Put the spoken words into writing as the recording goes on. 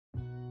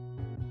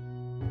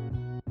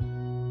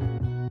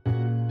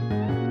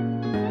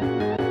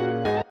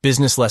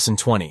Business Lesson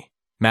 20,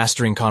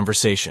 Mastering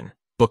Conversation,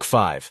 Book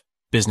 5,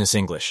 Business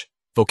English,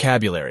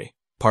 Vocabulary,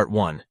 Part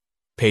 1,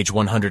 page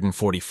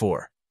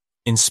 144.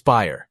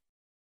 Inspire.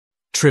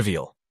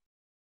 Trivial.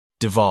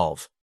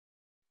 Devolve.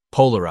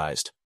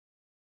 Polarized.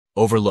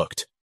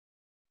 Overlooked.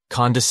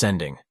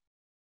 Condescending.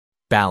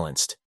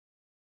 Balanced.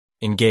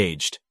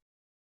 Engaged.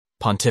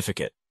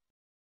 Pontificate.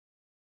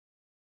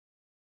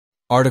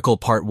 Article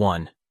Part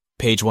 1,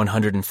 page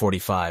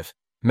 145.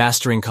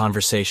 Mastering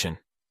Conversation.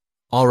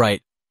 All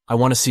right, I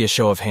want to see a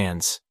show of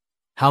hands.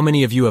 How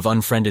many of you have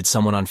unfriended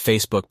someone on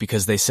Facebook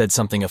because they said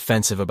something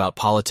offensive about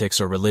politics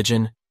or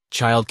religion,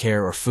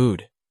 childcare or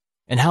food?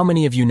 And how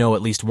many of you know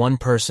at least one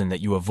person that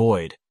you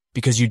avoid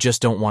because you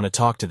just don't want to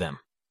talk to them?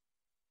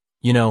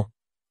 You know,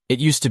 it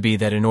used to be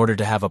that in order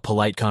to have a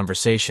polite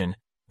conversation,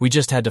 we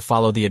just had to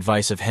follow the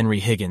advice of Henry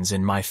Higgins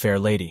in My Fair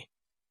Lady.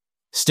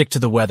 Stick to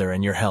the weather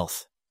and your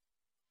health.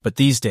 But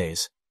these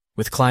days,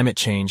 with climate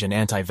change and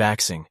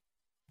anti-vaxxing,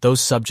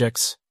 those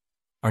subjects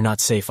are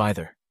not safe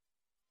either.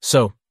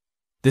 So,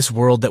 this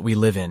world that we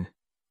live in,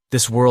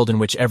 this world in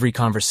which every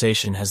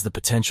conversation has the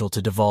potential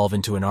to devolve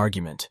into an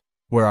argument,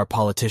 where our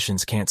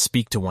politicians can't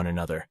speak to one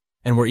another,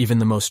 and where even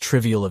the most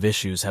trivial of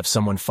issues have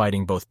someone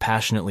fighting both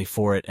passionately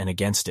for it and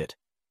against it,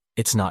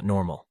 it's not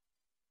normal.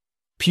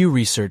 Pew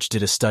Research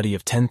did a study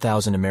of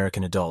 10,000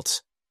 American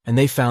adults, and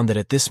they found that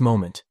at this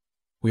moment,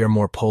 we are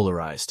more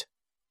polarized.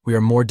 We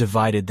are more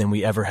divided than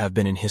we ever have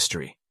been in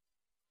history.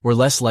 We're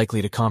less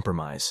likely to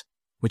compromise,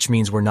 which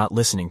means we're not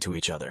listening to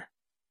each other.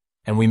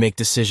 And we make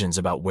decisions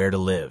about where to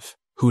live,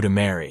 who to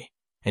marry,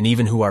 and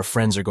even who our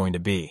friends are going to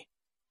be,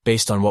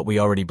 based on what we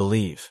already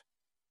believe.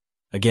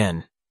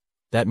 Again,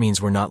 that means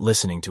we're not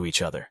listening to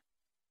each other.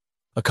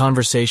 A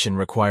conversation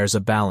requires a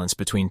balance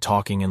between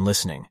talking and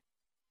listening,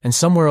 and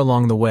somewhere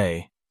along the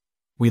way,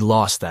 we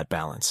lost that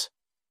balance.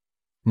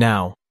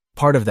 Now,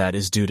 part of that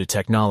is due to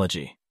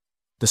technology.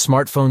 The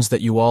smartphones that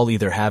you all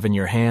either have in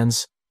your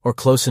hands or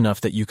close enough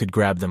that you could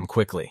grab them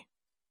quickly.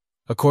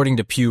 According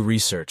to Pew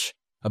Research,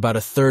 about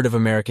a third of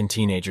American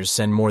teenagers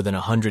send more than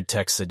 100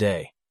 texts a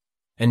day,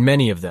 and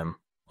many of them,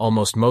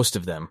 almost most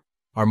of them,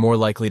 are more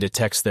likely to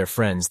text their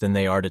friends than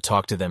they are to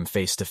talk to them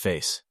face to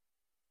face.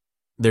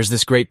 There's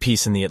this great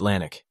piece in The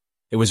Atlantic.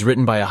 It was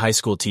written by a high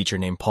school teacher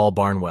named Paul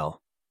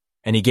Barnwell,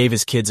 and he gave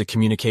his kids a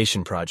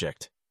communication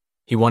project.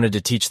 He wanted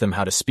to teach them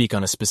how to speak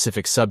on a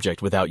specific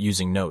subject without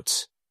using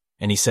notes,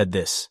 and he said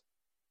this: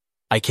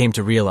 I came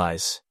to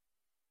realize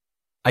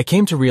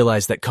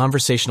that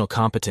conversational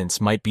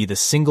competence might be the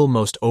single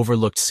most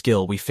overlooked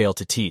skill we fail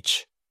to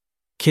teach.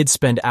 Kids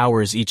spend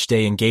hours each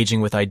day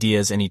engaging with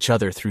ideas and each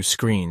other through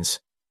screens,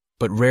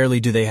 but rarely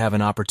do they have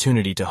an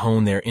opportunity to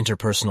hone their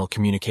interpersonal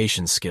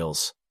communication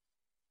skills.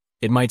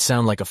 It might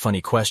sound like a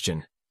funny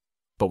question,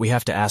 but we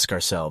have to ask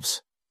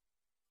ourselves,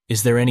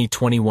 is there any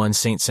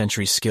 21st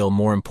century skill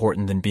more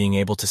important than being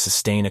able to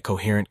sustain a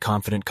coherent,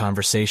 confident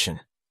conversation?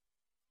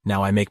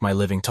 Now I make my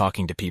living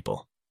talking to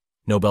people.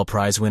 Nobel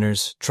Prize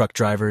winners, truck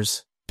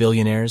drivers,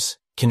 billionaires,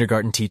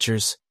 kindergarten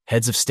teachers,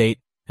 heads of state,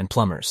 and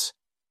plumbers.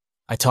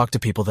 I talk to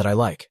people that I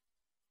like.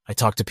 I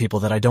talk to people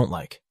that I don't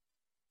like.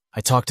 I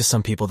talk to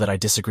some people that I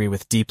disagree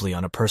with deeply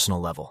on a personal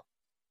level.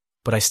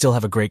 But I still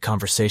have great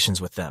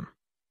conversations with them.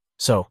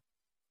 So,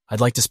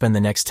 I'd like to spend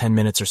the next 10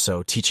 minutes or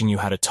so teaching you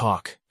how to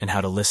talk and how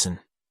to listen.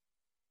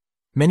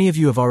 Many of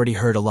you have already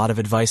heard a lot of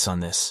advice on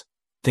this.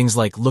 Things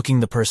like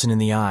looking the person in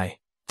the eye,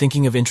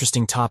 thinking of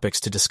interesting topics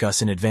to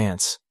discuss in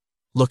advance,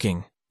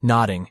 looking,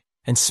 nodding,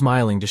 and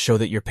smiling to show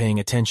that you're paying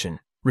attention,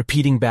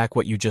 repeating back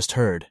what you just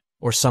heard,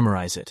 or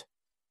summarize it.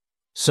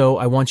 So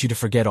I want you to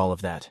forget all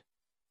of that.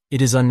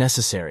 It is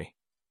unnecessary.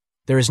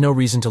 There is no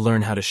reason to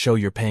learn how to show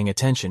you're paying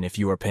attention if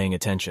you are paying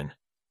attention.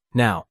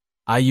 Now,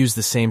 I use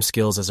the same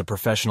skills as a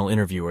professional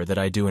interviewer that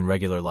I do in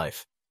regular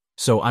life.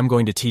 So I'm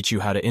going to teach you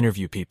how to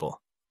interview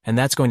people, and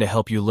that's going to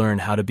help you learn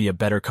how to be a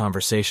better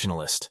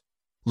conversationalist.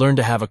 Learn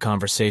to have a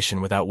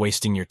conversation without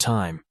wasting your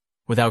time,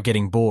 without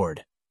getting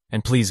bored,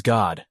 and please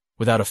God,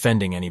 without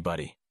offending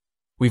anybody.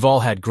 We've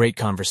all had great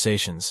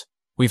conversations.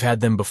 We've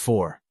had them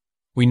before.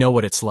 We know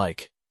what it's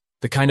like.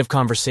 The kind of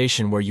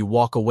conversation where you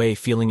walk away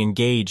feeling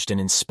engaged and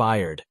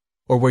inspired,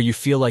 or where you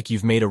feel like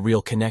you've made a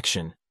real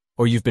connection,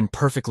 or you've been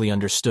perfectly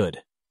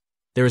understood.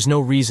 There is no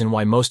reason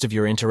why most of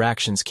your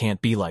interactions can't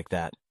be like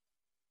that.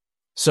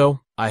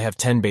 So, I have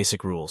 10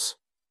 basic rules.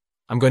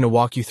 I'm going to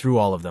walk you through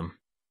all of them,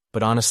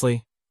 but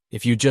honestly,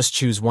 if you just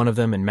choose one of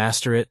them and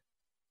master it,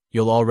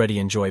 you'll already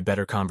enjoy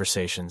better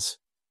conversations.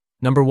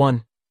 Number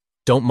 1,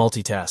 don't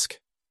multitask.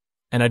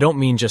 And I don't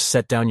mean just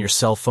set down your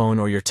cell phone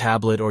or your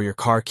tablet or your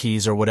car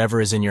keys or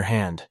whatever is in your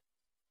hand.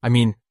 I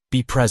mean,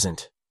 be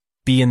present.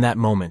 Be in that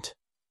moment.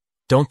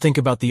 Don't think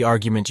about the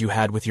argument you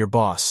had with your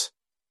boss.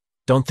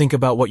 Don't think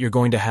about what you're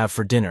going to have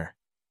for dinner.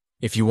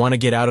 If you want to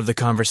get out of the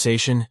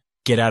conversation,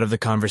 get out of the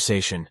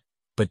conversation.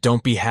 But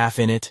don't be half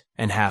in it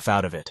and half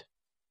out of it.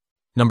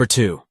 Number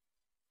 2,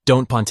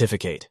 don't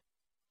pontificate.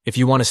 If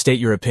you want to state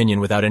your opinion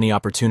without any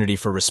opportunity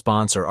for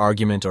response or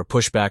argument or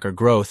pushback or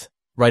growth,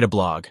 write a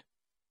blog.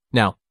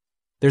 Now,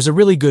 there's a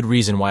really good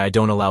reason why I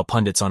don't allow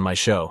pundits on my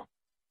show.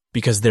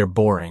 Because they're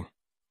boring.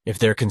 If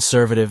they're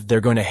conservative,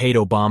 they're going to hate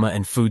Obama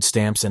and food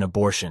stamps and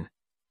abortion.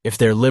 If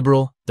they're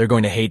liberal, they're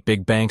going to hate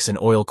big banks and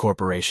oil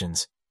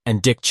corporations.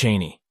 And Dick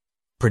Cheney.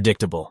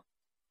 Predictable.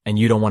 And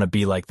you don't want to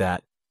be like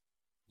that.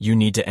 You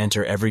need to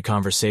enter every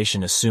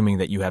conversation assuming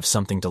that you have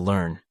something to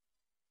learn.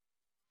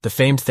 The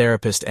famed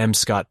therapist M.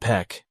 Scott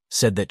Peck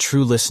said that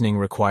true listening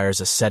requires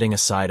a setting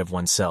aside of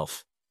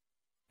oneself.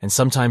 And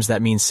sometimes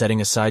that means setting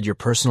aside your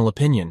personal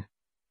opinion.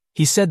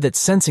 He said that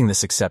sensing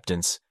this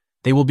acceptance,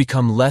 they will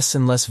become less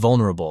and less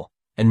vulnerable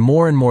and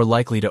more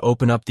likely to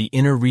open up the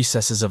inner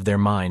recesses of their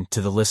mind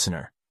to the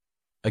listener.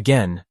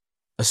 Again,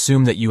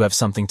 assume that you have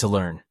something to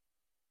learn.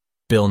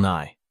 Bill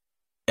Nye.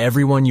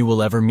 Everyone you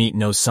will ever meet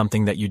knows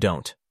something that you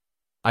don't.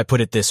 I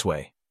put it this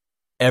way.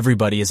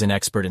 Everybody is an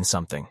expert in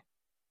something.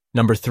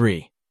 Number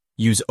 3,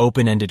 use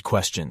open-ended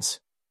questions.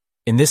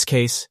 In this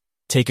case,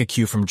 take a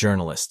cue from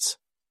journalists.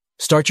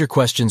 Start your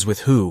questions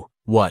with who,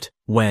 what,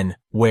 when,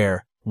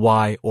 where,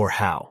 why, or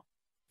how.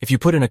 If you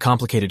put in a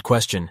complicated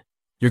question,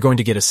 you're going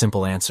to get a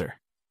simple answer.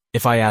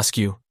 If I ask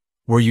you,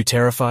 were you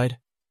terrified?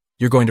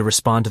 You're going to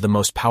respond to the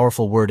most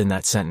powerful word in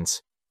that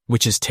sentence,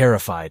 which is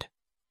terrified.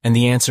 And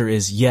the answer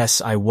is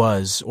yes, I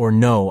was, or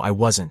no, I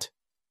wasn't.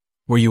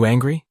 Were you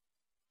angry?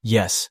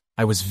 Yes,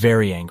 I was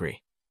very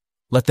angry.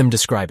 Let them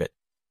describe it.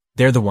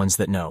 They're the ones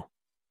that know.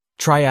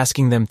 Try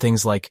asking them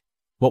things like,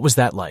 what was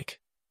that like?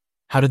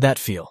 How did that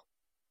feel?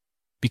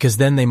 Because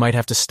then they might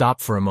have to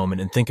stop for a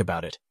moment and think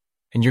about it,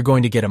 and you're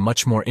going to get a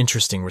much more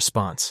interesting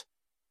response.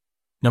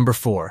 Number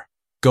 4,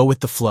 go with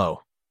the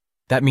flow.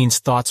 That means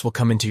thoughts will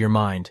come into your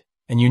mind,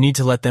 and you need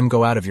to let them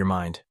go out of your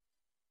mind.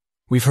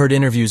 We've heard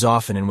interviews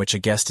often in which a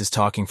guest is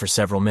talking for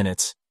several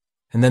minutes,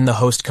 and then the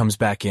host comes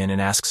back in and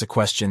asks a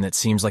question that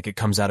seems like it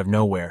comes out of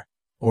nowhere,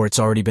 or it's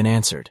already been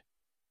answered.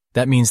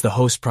 That means the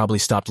host probably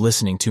stopped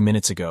listening 2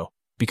 minutes ago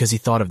because he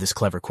thought of this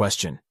clever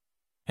question,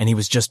 and he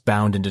was just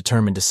bound and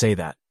determined to say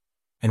that.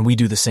 And we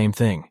do the same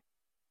thing.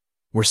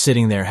 We're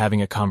sitting there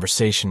having a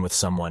conversation with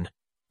someone,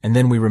 and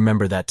then we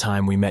remember that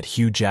time we met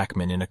Hugh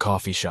Jackman in a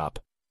coffee shop,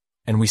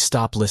 and we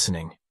stop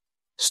listening.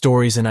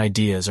 Stories and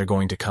ideas are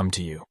going to come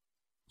to you.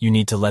 You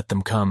need to let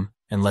them come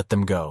and let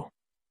them go.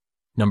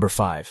 Number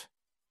 5.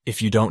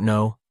 If you don't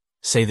know,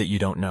 say that you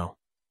don't know.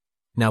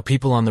 Now,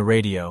 people on the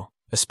radio,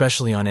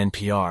 especially on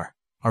NPR,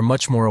 are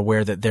much more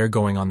aware that they're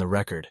going on the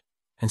record,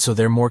 and so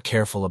they're more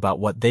careful about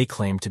what they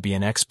claim to be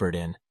an expert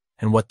in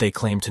and what they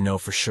claim to know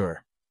for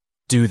sure.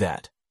 Do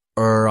that.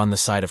 Err on the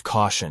side of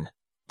caution.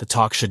 The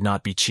talk should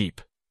not be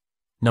cheap.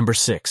 Number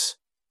 6.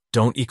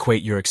 Don't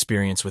equate your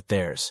experience with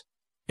theirs.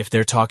 If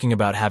they're talking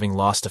about having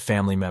lost a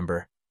family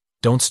member,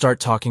 don't start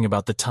talking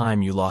about the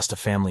time you lost a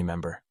family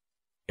member.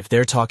 If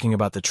they're talking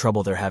about the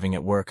trouble they're having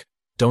at work,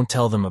 don't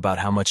tell them about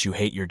how much you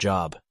hate your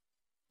job.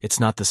 It's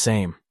not the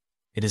same.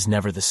 It is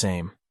never the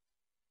same.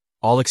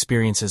 All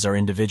experiences are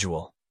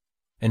individual.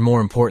 And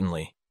more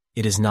importantly,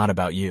 it is not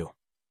about you.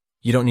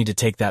 You don't need to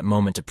take that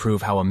moment to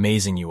prove how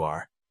amazing you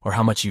are, or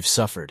how much you've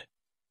suffered.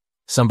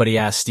 Somebody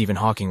asked Stephen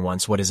Hawking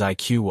once what his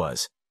IQ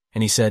was,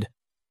 and he said,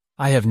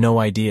 I have no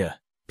idea.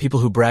 People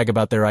who brag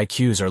about their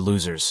IQs are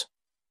losers.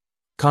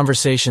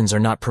 Conversations are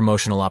not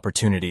promotional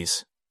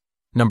opportunities.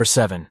 Number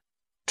 7.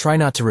 Try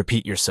not to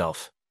repeat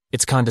yourself.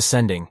 It's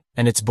condescending,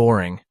 and it's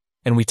boring,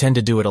 and we tend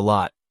to do it a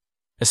lot.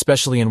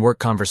 Especially in work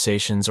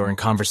conversations or in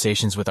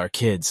conversations with our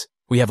kids,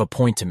 we have a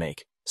point to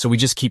make, so we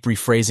just keep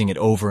rephrasing it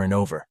over and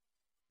over.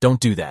 Don't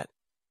do that.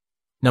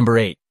 Number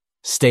 8.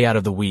 Stay out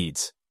of the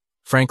weeds.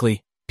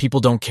 Frankly, people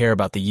don't care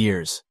about the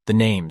years, the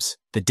names,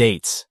 the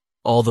dates,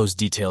 all those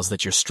details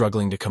that you're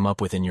struggling to come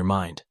up with in your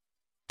mind.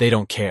 They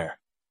don't care.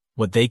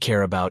 What they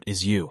care about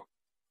is you.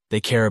 They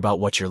care about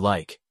what you're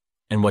like,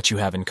 and what you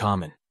have in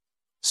common.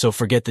 So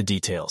forget the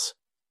details.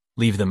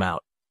 Leave them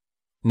out.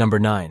 Number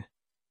 9.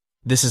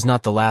 This is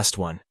not the last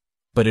one,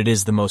 but it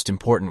is the most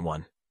important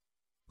one.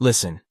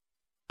 Listen.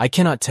 I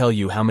cannot tell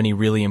you how many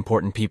really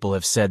important people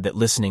have said that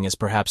listening is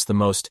perhaps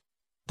the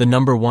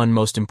number one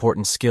most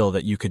important skill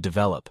that you could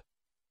develop.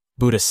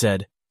 Buddha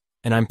said,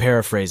 and I'm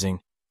paraphrasing,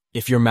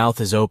 if your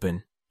mouth is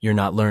open, you're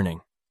not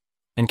learning.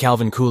 And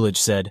Calvin Coolidge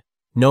said,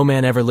 no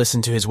man ever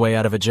listened to his way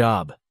out of a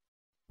job.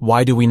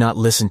 Why do we not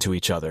listen to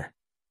each other?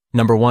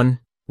 Number 1,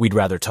 we'd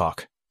rather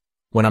talk.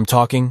 When I'm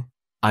talking,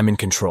 I'm in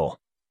control.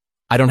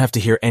 I don't have to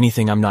hear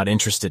anything I'm not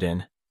interested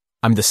in.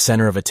 I'm the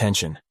center of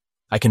attention.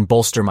 I can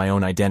bolster my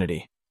own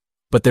identity.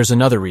 But there's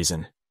another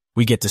reason.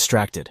 We get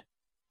distracted.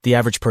 The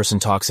average person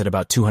talks at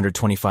about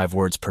 225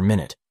 words per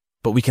minute,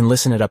 but we can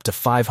listen at up to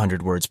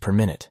 500 words per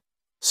minute.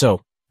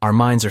 So, our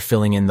minds are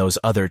filling in those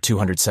other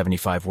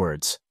 275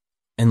 words.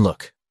 And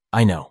look,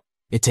 I know,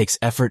 it takes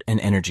effort and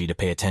energy to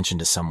pay attention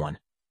to someone.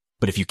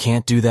 But if you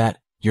can't do that,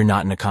 you're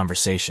not in a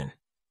conversation.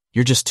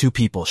 You're just two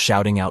people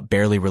shouting out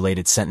barely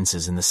related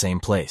sentences in the same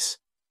place.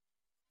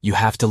 You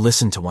have to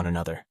listen to one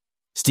another.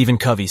 Stephen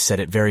Covey said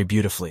it very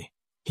beautifully.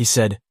 He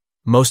said,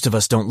 most of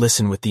us don't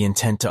listen with the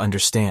intent to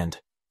understand.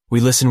 We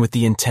listen with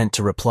the intent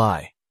to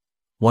reply.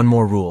 One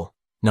more rule,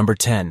 number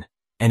 10,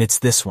 and it's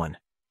this one.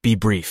 Be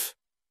brief.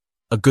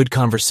 A good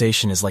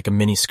conversation is like a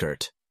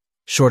miniskirt,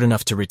 short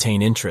enough to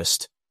retain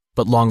interest,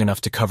 but long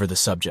enough to cover the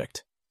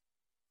subject.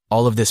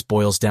 All of this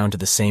boils down to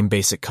the same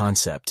basic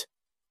concept,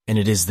 and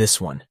it is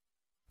this one.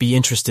 Be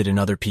interested in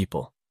other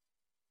people.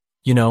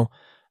 You know,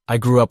 I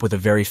grew up with a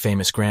very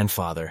famous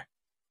grandfather,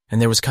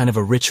 and there was kind of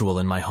a ritual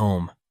in my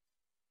home.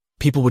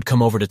 People would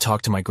come over to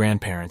talk to my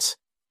grandparents,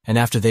 and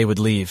after they would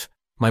leave,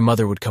 my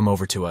mother would come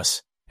over to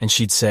us, and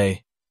she'd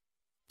say,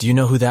 "Do you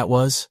know who that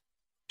was?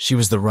 She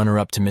was the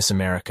runner-up to Miss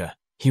America.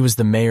 He was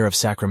the mayor of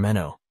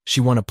Sacramento. She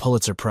won a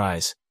Pulitzer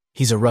Prize.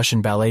 He's a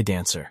Russian ballet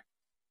dancer."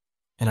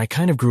 And I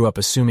kind of grew up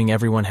assuming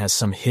everyone has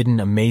some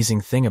hidden,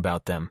 amazing thing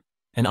about them.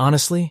 And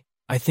honestly,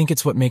 I think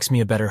it's what makes me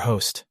a better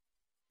host.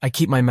 I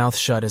keep my mouth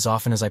shut as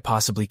often as I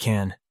possibly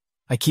can.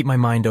 I keep my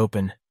mind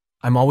open.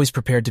 I'm always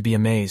prepared to be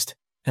amazed,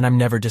 and I'm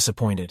never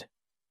disappointed.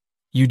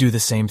 You do the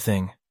same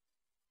thing.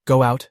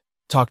 Go out,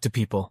 talk to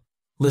people,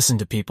 listen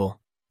to people,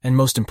 and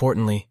most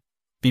importantly,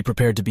 be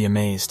prepared to be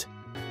amazed.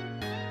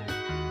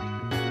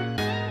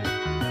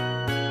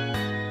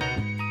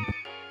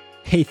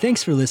 Hey,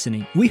 thanks for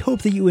listening. We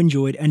hope that you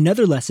enjoyed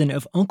another lesson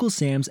of Uncle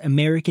Sam's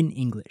American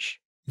English.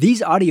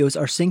 These audios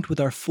are synced with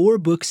our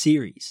 4-book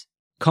series.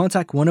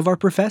 Contact one of our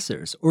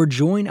professors or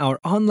join our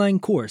online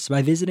course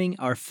by visiting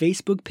our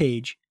Facebook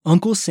page,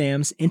 Uncle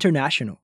Sam's International.